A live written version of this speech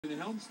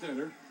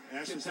Helmstetter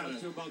gets out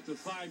to about the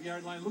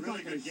 5-yard line. Looked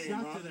like a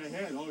shot to the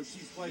head. Oh,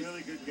 she's played.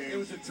 Really good game. It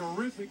was a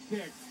terrific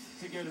kick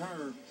to get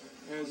her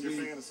as the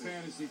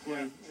fantasy play.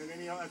 Yeah. And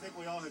then, I think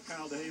we all had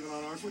Kyle DeHaven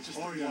on ours, which is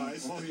pretty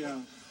wise. Oh,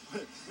 yeah.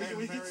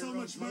 we get so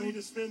much money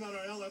to spend on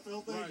our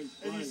LFL thing,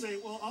 you say,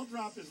 well, I'll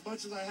drop as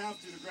much as I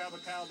have to grab a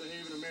Kyle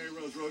DeHaven or Mary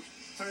Rose Roach.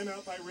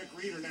 Timeout by Rick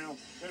Reeder now.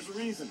 There's a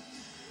reason.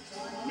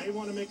 May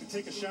want to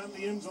take a shot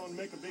in the end zone and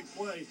make a big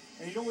play.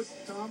 And you know what,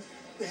 Tom?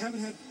 They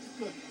haven't had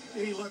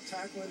any luck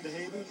tackling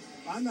DeHaven.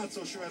 I'm not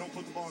so sure I don't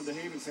put the ball in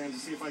DeHaven's hands to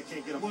see if I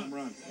can't get a home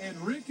run. And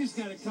Rick has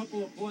got a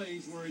couple of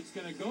plays where it's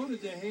going to go to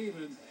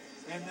DeHaven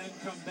and then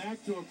come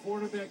back to a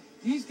quarterback.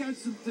 He's got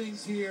some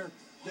things here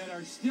that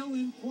are still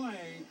in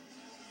play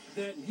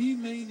that he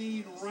may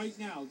need right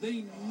now.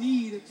 They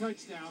need a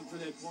touchdown for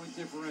that point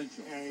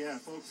differential. Yeah,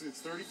 folks,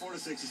 it's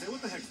 34-6. You say,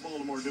 what the heck's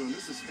Baltimore doing?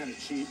 This is kind of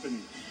cheap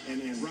and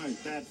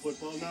bad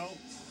football. No,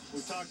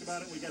 we've talked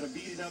about it. We got to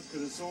beat it up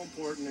because it's so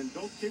important. And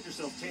don't kid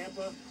yourself,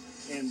 Tampa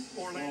and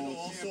Orlando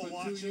also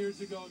watching. 2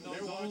 years ago,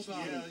 they're watching.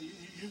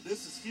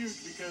 This is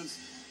huge because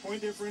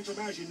point differential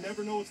matters. You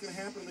never know what's going to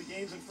happen in the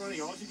games in front of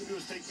you. All you can do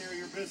is take care of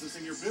your business,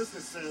 and your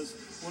business says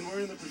when we're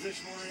in the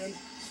position we're in,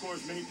 score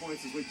as many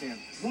points as we can.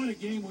 What a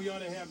game we ought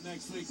to have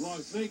next week.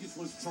 Las Vegas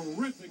was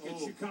terrific at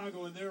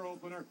Chicago in their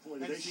opener. Boy,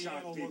 and they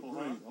Seattle shocked people,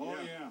 looked great. huh?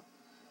 Oh, yeah.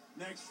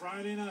 Next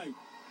Friday night,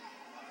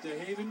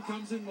 DeHaven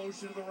comes in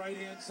motion to the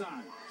right-hand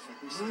side.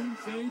 Moon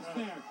fades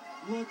back.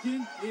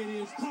 Looking, it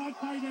is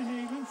caught by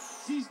DeHaven.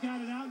 She's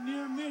got it out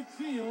near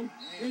midfield.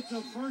 It's a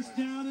first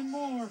down and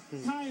more.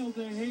 Kyle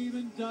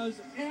DeHaven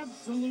does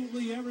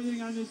absolutely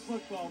everything on this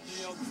football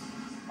field.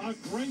 A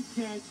great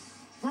catch,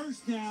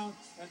 first down,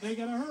 and they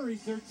got to hurry.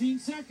 13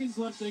 seconds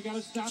left. They got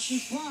to stop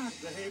this clock.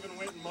 DeHaven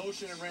went in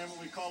motion and ran what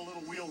we call a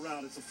little wheel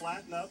route. It's a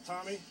flatten up,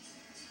 Tommy.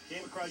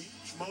 Came across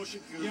motion,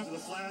 goes to the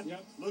flat,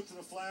 look to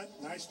the flat.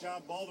 Nice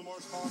job.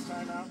 Baltimore's calling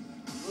timeout.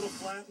 Little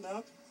flatten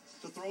up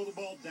to throw the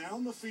ball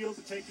down the field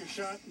to take your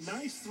shot.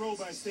 Nice throw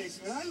by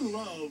Stacey. I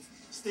love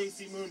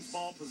Stacey Moon's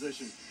ball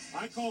position.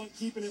 I call it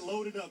keeping it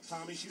loaded up,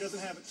 Tommy. She doesn't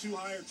have it too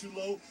high or too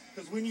low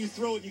because when you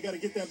throw it, you got to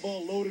get that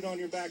ball loaded on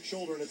your back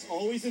shoulder, and it's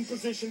always in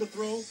position to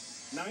throw.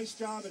 Nice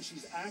job, and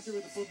she's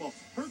accurate with the football.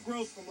 Her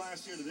growth from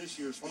last year to this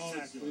year is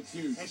spectacular. It's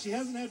huge. And she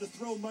hasn't had to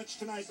throw much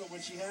tonight, but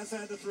when she has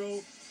had to throw,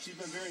 she's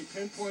been very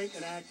pinpoint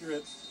and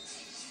accurate.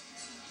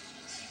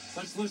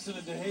 Let's listen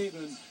to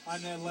DeHaven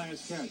on that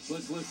last catch.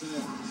 Let's listen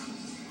in.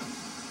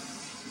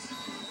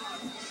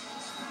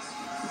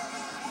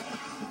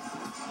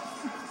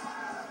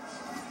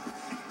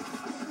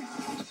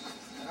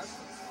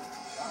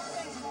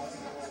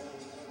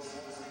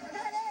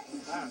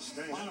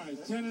 All right,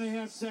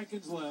 10.5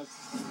 seconds left.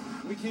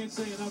 We can't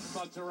say enough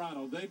about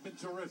Toronto. They've been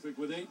terrific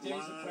with 8 days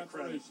of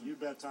preparation. You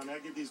bet, Tommy. I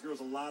give these girls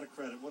a lot of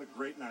credit. What a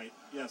great night.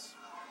 Yes.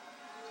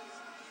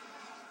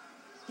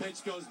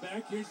 Pitch goes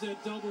back. Here's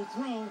that double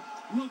throw.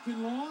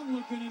 Looking long,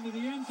 looking into the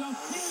end zone.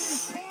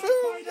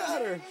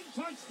 Got her.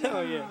 Touchdown.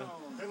 Oh, yeah.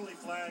 Penalty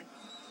flag.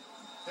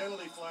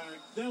 Penalty flag.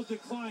 They'll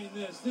decline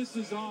this. This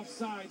is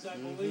offsides, I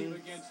believe,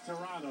 against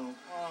Toronto.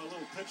 Oh, a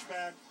little pitch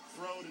back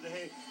throw to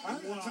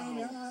DeHaven.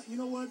 Tommy, you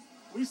know what?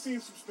 We've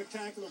seen some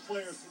spectacular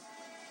players.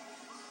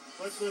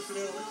 Let's listen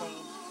in on the call.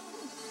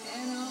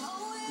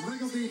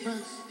 Legal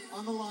defense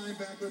on the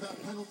linebacker.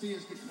 That penalty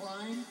is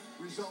declined.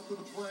 Result of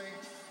the play,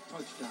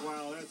 touchdown.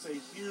 Wow, that's a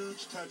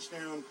huge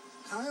touchdown.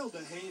 Kyle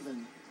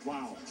DeHaven.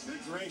 Wow. Good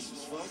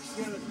gracious, folks.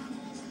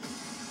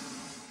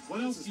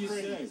 What else do you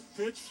say?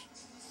 Pitch.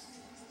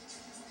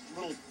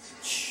 Little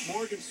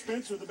Morgan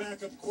Spencer, the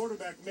backup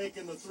quarterback,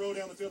 making the throw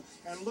down the field.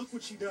 And look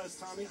what she does,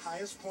 Tommy.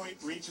 Highest point,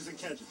 reaches and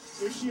catches.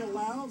 If she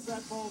allows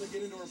that ball to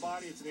get into her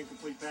body, it's an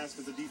incomplete pass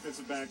because the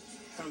defensive back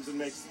comes and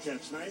makes the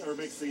catch, or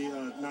makes the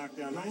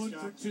knockdown. Nice Going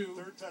job. for 2.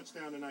 Third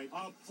touchdown tonight.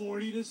 Up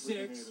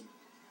 40-6.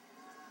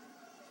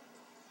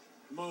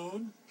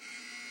 Moon.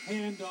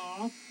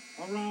 Handoff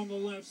around the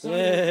left side.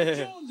 Yeah.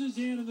 Jones is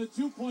in, and the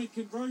 2-point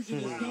conversion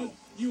is good.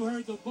 You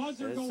heard the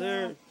buzzer go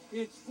off.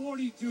 It's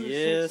 42-6.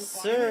 Yes,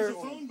 sir. There's a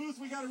phone booth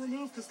we got to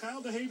remove because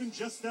Kyle DeHaven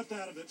just stepped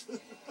out of it.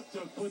 To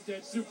put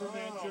that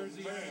Superman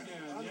jersey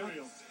on again.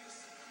 Unreal.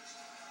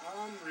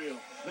 Unreal.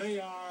 They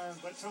are.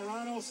 But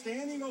Toronto,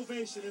 standing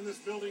ovation in this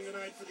building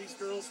tonight for these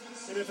girls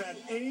that have had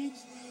 8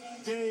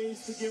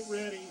 days to get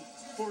ready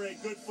for a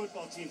good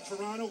football team.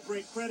 Toronto,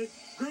 great credit.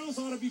 Girls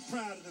ought to be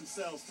proud of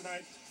themselves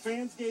tonight.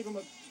 Fans gave them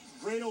a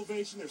great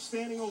ovation. They're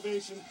standing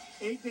ovation.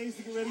 8 days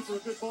to get ready for a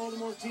good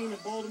Baltimore team,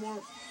 and Baltimore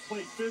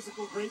played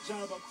physical. Great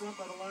job up front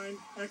by the line.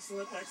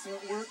 Excellent,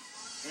 excellent work.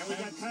 And we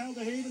got Kyle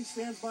DeHaven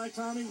stands by,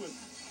 Tommy, with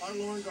our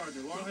Lauren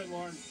Gardner. Go ahead,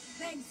 Lauren.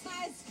 Thanks,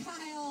 guys.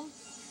 Kyle,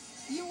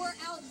 you were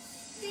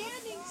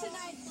outstanding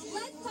tonight.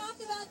 Let's talk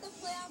about the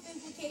playoff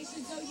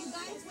implications. So you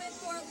guys went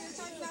for it. We were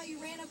talking about you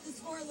ran up the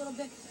score a little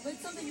bit, but it's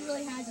something you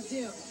really had to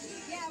do.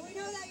 Yeah, we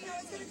know that,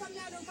 it's going to come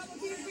down to a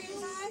couple teams being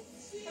tied.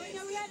 And we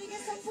know we had to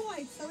get some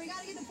points. So we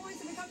got to get the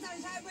points if it comes down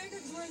to tiebreaker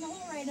because we're in the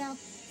hole right now.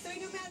 So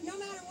no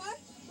matter what,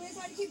 we just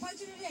want to keep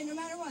punching it in, no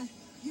matter what.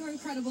 You were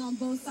incredible on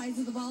both sides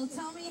of the ball.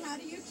 Tell me, how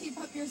do you keep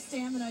up your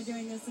stamina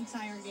during this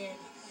entire game?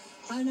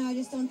 I know, I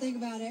just don't think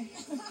about it.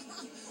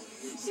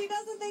 She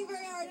doesn't think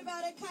very hard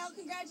about it. Kyle,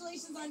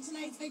 congratulations on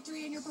tonight's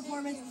victory and your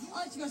performance. I'll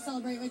let you go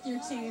celebrate with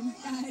your team,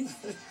 guys.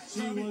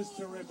 She was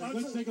terrific.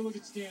 Let's take a look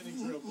at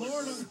standings real quick.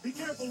 Lauren, be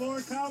careful,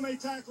 Lauren. Kyle may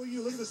tackle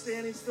you. Look at the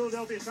standings.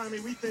 Philadelphia, Tommy,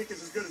 we think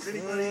is as good as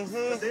anybody.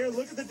 But there,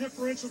 look at the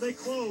differential. They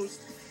closed.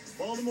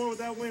 Baltimore with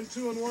that win,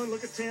 2-1.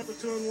 Look at Tampa,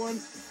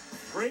 2-1.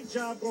 Great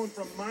job going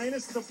from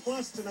minus to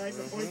plus tonight in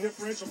the point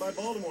differential by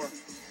Baltimore.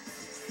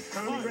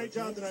 Tommy, great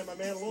job tonight, my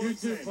man. You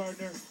too,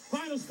 partner.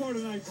 Final score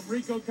tonight from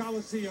Ricoh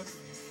Coliseum.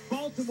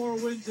 Baltimore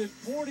wins it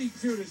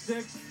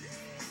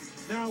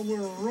 42-6. Now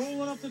we're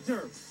rolling up the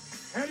turf,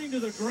 heading to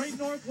the Great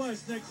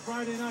Northwest next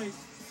Friday night.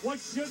 What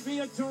should be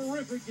a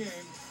terrific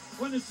game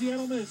when the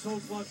Seattle Mist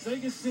hosts Las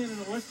Vegas Sin in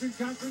the Western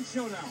Conference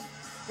Showdown.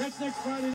 That's next Friday night.